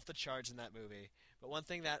was off the charts in that movie, but one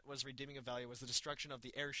thing that was redeeming of value was the destruction of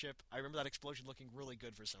the airship. I remember that explosion looking really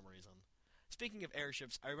good for some reason. Speaking of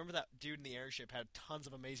airships, I remember that dude in the airship had tons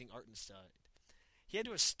of amazing art and stuff. He had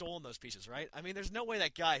to have stolen those pieces, right? I mean, there's no way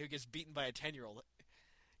that guy who gets beaten by a 10-year-old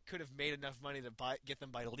could have made enough money to get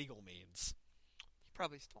them by legal means. He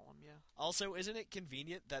probably stole them, yeah. Also, isn't it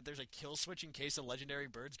convenient that there's a kill switch in case the legendary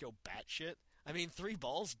birds go batshit? I mean, 3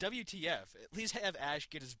 balls? WTF. At least have Ash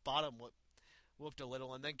get his bottom whooped a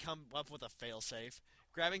little and then come up with a failsafe.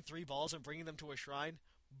 Grabbing 3 balls and bringing them to a shrine?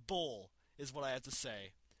 Bull, is what I have to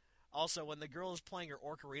say. Also, when the girl is playing her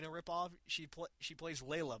Ocarina ripoff, she plays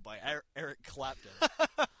Layla by Eric Clapton.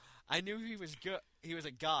 I knew he was good. He was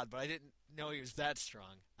a god, but I didn't know he was that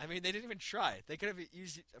strong. I mean, they didn't even try. They could have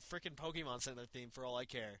used a frickin' Pokemon Center theme for all I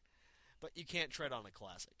care. But you can't tread on a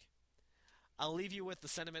classic. I'll leave you with the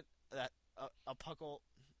sentiment that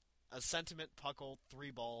a sentiment puckle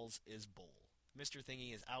 3 balls is bull. Mr.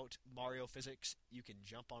 Thingy is out. Mario physics. You can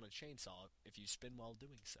jump on a chainsaw if you spin while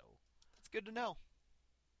doing so. It's good to know.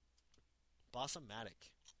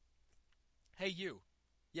 Bossomatic. Hey, you.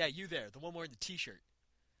 Yeah, you there, the one wearing the t-shirt.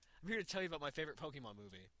 I'm here to tell you about my favorite Pokemon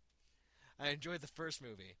movie. I enjoyed the first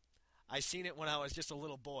movie. I seen it when I was just a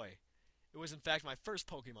little boy. It was in fact my first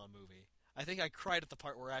Pokemon movie. I think I cried at the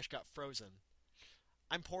part where Ash got frozen.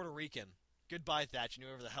 I'm Puerto Rican. Goodbye, Thatch, and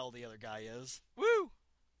whoever the hell the other guy is. Woo!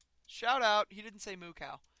 Shout out. He didn't say moo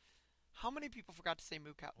cow. How many people forgot to say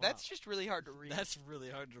moo cow? Wow. That's just really hard to read. That's really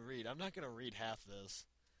hard to read. I'm not going to read half this.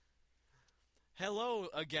 Hello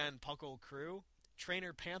again, Puckle crew.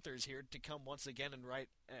 Trainer Panthers here to come once again and write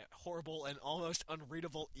a horrible and almost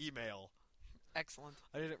unreadable email. Excellent.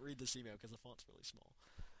 I didn't read this email because the font's really small.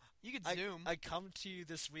 You could zoom. I come to you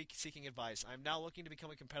this week seeking advice. I'm now looking to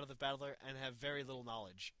become a competitive battler and have very little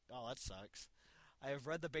knowledge. Oh, that sucks. I have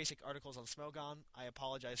read the basic articles on Smogon. I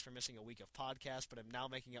apologize for missing a week of podcast, but I'm now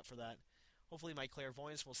making up for that. Hopefully my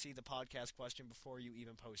clairvoyance will see the podcast question before you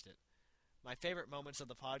even post it. My favorite moments of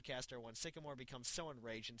the podcast are when Sycamore becomes so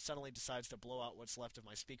enraged and suddenly decides to blow out what's left of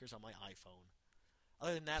my speakers on my iPhone.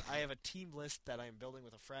 Other than that, I have a team list that I am building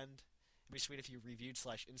with a friend. It'd be sweet if you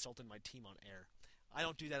reviewed/insulted my team on air. I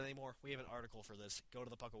don't do that anymore. We have an article for this. Go to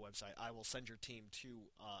the Puckle website. I will send your team to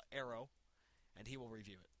Arrow, and he will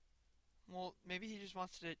review it. Well, maybe he just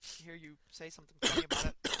wants to hear you say something funny about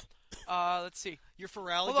it. Let's see. Your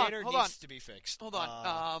Feraligatr needs to be fixed. Hold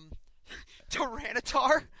on.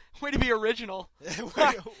 Tyranitar? Way to be original.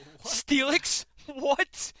 What? Steelix?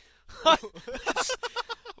 What?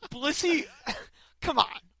 Blissey? Come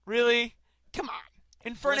on. Really? Come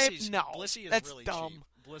on. Infernape? No. Blissey is that's really dumb. cheap.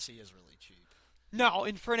 Blissey is really cheap. No,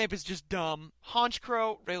 Infernape is just dumb.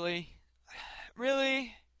 Honchkrow? Really?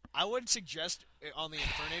 Really? I would suggest on the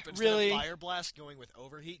Infernape instead Really? of Fire Blast going with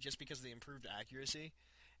Overheat just because of the improved accuracy.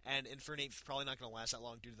 And Infernape's probably not going to last that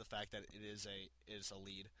long due to the fact that it is a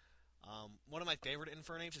lead. One of my favorite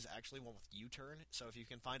Infernapes is actually one with U-Turn. So if you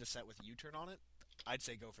can find a set with U-Turn on it, I'd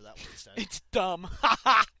say go for that one instead. It's dumb.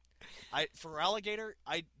 Feraligatr,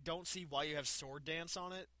 I don't see why you have Sword Dance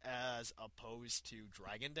on it as opposed to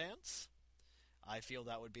Dragon Dance. I feel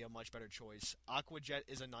that would be a much better choice. Aqua Jet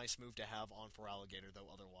is a nice move to have on Feraligatr, though,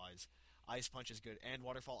 otherwise. Ice Punch is good. And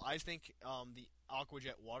Waterfall. I think the Aqua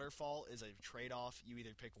Jet Waterfall is a trade-off. You either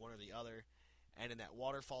pick one or the other. And in that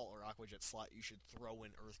Waterfall or Aqua Jet slot, you should throw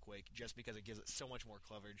in Earthquake, just because it gives it so much more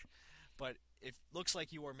cleverage. But it looks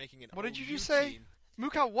like you are making an What did you OU just say? team.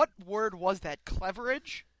 Mookow, what word was that?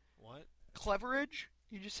 Cleverage? What? Cleverage?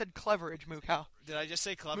 You just said cleverage, Mookow. Did I just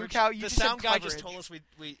say cleverage? Mookow, you the just said sound guy just cleverage. told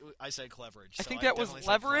us I said cleverage. I so think that was definitely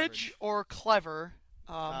said leverage or clever.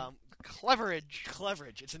 Cleverage.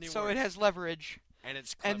 Cleverage. It's a new So word. it has leverage, And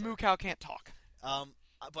it's clever. and Mookow can't talk.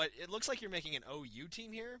 But it looks like you're making an OU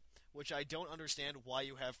team here, which I don't understand why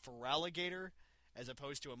you have Feraligatr as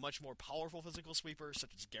opposed to a much more powerful physical sweeper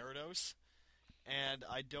such as Gyarados. And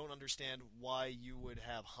I don't understand why you would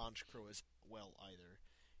have Honchkrow as well either.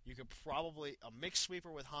 You could probably, a mixed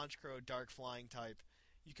sweeper with Honchkrow, Dark Flying type,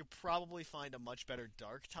 you could probably find a much better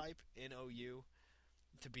Dark type in OU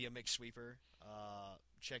to be a mixed sweeper.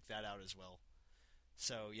 Check that out as well.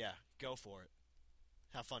 So yeah, go for it.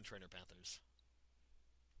 Have fun, Trainer Panthers.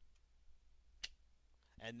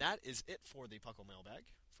 And that is it for the Puckle Mailbag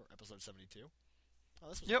for episode 72. Oh,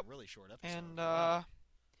 this was a really short episode. And,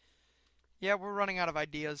 yeah, we're running out of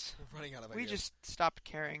ideas. We're running out of We ideas. just stopped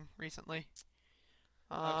caring recently.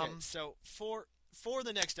 Okay, so for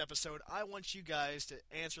the next episode, I want you guys to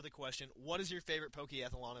answer the question, what is your favorite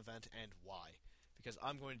Pokeathlon event and why? Because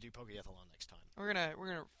I'm going to do Pokeathlon next time. We're gonna figure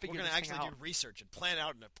We're this gonna thing actually out. do research and plan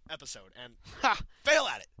out an episode and Ha! fail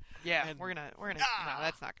at it. Yeah, And- we're gonna. No,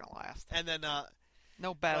 that's not gonna last. And then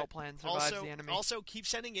No battle but plan survives also, the enemy. Also, keep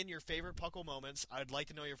sending in your favorite Puckle moments. I'd like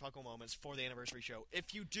to know your Puckle moments for the anniversary show.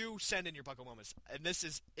 If you do send in your Puckle moments, and this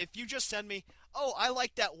is, if you just send me, oh, I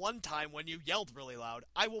like that one time when you yelled really loud,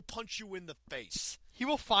 I will punch you in the face. He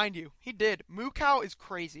will find you. He did. Mookow is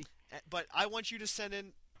crazy. But I want you to send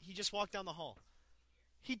in, he just walked down the hall.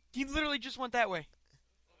 He literally just went that way.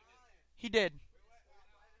 He did.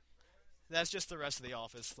 That's just the rest of the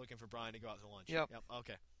office looking for Brian to go out to lunch. Yep.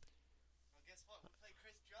 Okay. Well, guess what? We played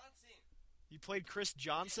Chris Johnson. You played Chris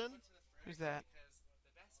Johnson? Who's that? Because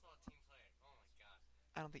the basketball team player. Oh my god.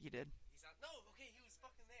 I don't think he did. He's on. No, okay, he was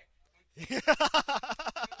fucking there.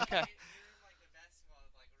 Okay.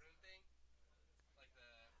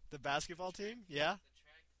 The basketball team? Yeah?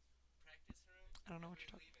 I don't know what you're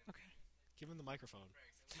talking. Okay. Give him the microphone.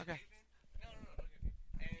 Okay. No.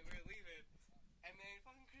 And we were leaving, and then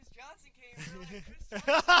fucking Chris Johnson came. And we're like, Chris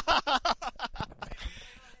Johnson.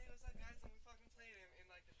 Hey, what's up, guys? And we fucking played him in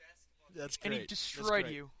like the basketball. That's And great. he destroyed That's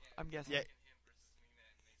great. you, I'm guessing. Yeah.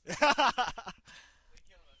 They killed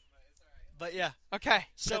us, but it's alright. But yeah. Okay,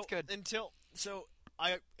 So that's good.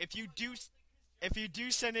 if you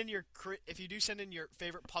do send in your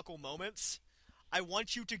favorite Puckle moments, I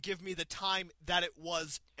want you to give me the time that it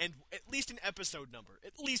was and at least an episode number.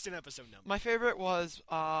 My favorite was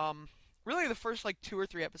really the first like 2 or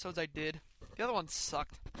 3 episodes I did. The other ones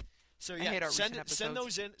sucked. So I yeah, hate our send recent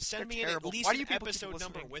those episodes. in. Send They're me in terrible. at least Why do an you people keep episode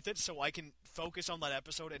number listening? with it, so I can focus on that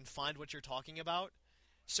episode and find what you're talking about,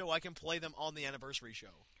 so I can play them on the anniversary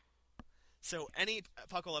show. So any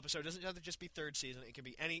Puckle episode doesn't have to just be 3rd season. It can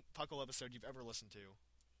be any Puckle episode you've ever listened to.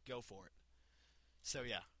 Go for it. So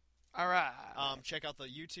yeah. All right. Check out the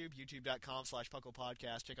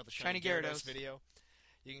youtube.com/PucklePodcast. Check out the Shiny Shiny Gyarados Gyarados video.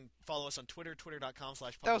 You can follow us on Twitter,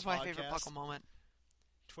 twitter.com/PucklePodcast. That was my favorite Puckle moment.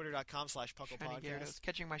 Twitter.com/PucklePodcast. Shiny Gyarados.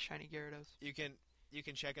 Catching my Shiny Gyarados. You can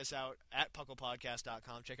check us out at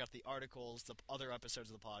PucklePodcast.com. Check out the articles, the other episodes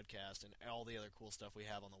of the podcast, and all the other cool stuff we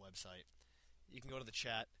have on the website. You can go to the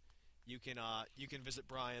chat. You can visit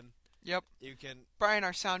Brian. Yep. You can. Brian,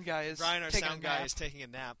 our sound guy, is Brian, our taking sound a nap. guy, is taking a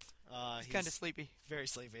nap. He's kind of sleepy. Very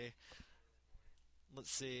sleepy. Let's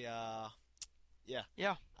see. Yeah.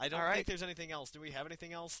 Yeah. I don't All right. think there's anything else. Do we have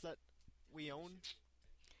anything else that we own?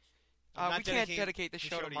 We can't dedicate the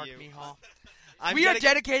show to Mark you. Mihal. I'm We are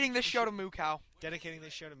dedicating this show to Mukau. dedicating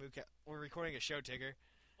this show to Muka. We're recording a show, Tigger.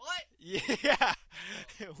 What? Yeah.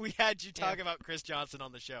 We had you talk about Chris Johnson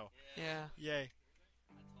on the show. Yeah. Yay.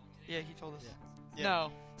 Yeah, he told us. Yeah.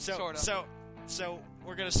 No. So sort of. So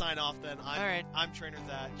we're gonna sign off then. All right. I'm Trainer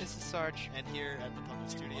Thatch. This is Sarge. And here at the Puckle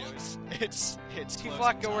Studios, it's closing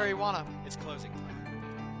T-Flock, go time. where you wanna. It's closing time.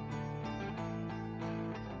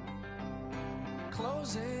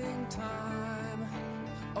 Closing time.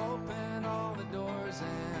 Open all the doors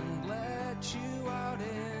and let you out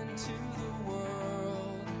into the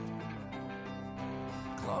world.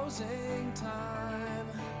 Closing time.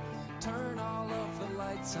 Turn all of the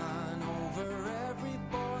lights on over every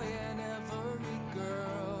boy and every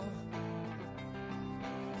girl.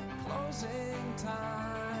 Closing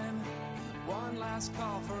time. One last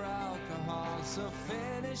call for alcohol, so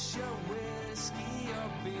finish your whiskey or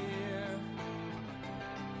beer.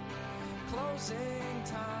 Closing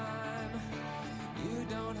time. You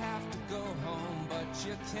don't have to go home, but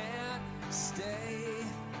you can't stay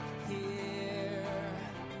here.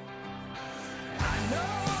 I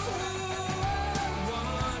know who I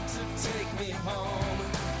want to take me home.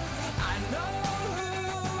 I know who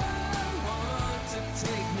I want to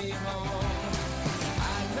take me home. I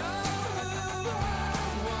know who I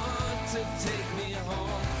want to take me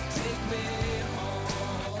home. Take me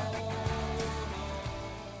home.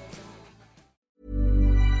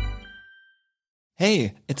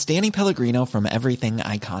 Hey, it's Danny Pellegrino from Everything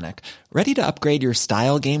Iconic. Ready to upgrade your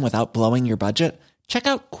style game without blowing your budget? Check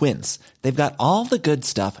out Quince. They've got all the good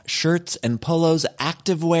stuff, shirts and polos,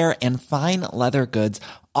 activewear, and fine leather goods,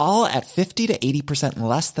 all at 50 to 80%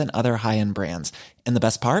 less than other high-end brands. And the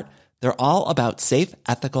best part? They're all about safe,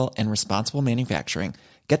 ethical, and responsible manufacturing.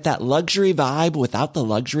 Get that luxury vibe without the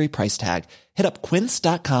luxury price tag. Hit up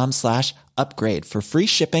quince.com/upgrade for free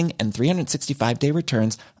shipping and 365-day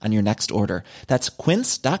returns on your next order. That's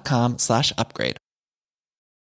quince.com/upgrade.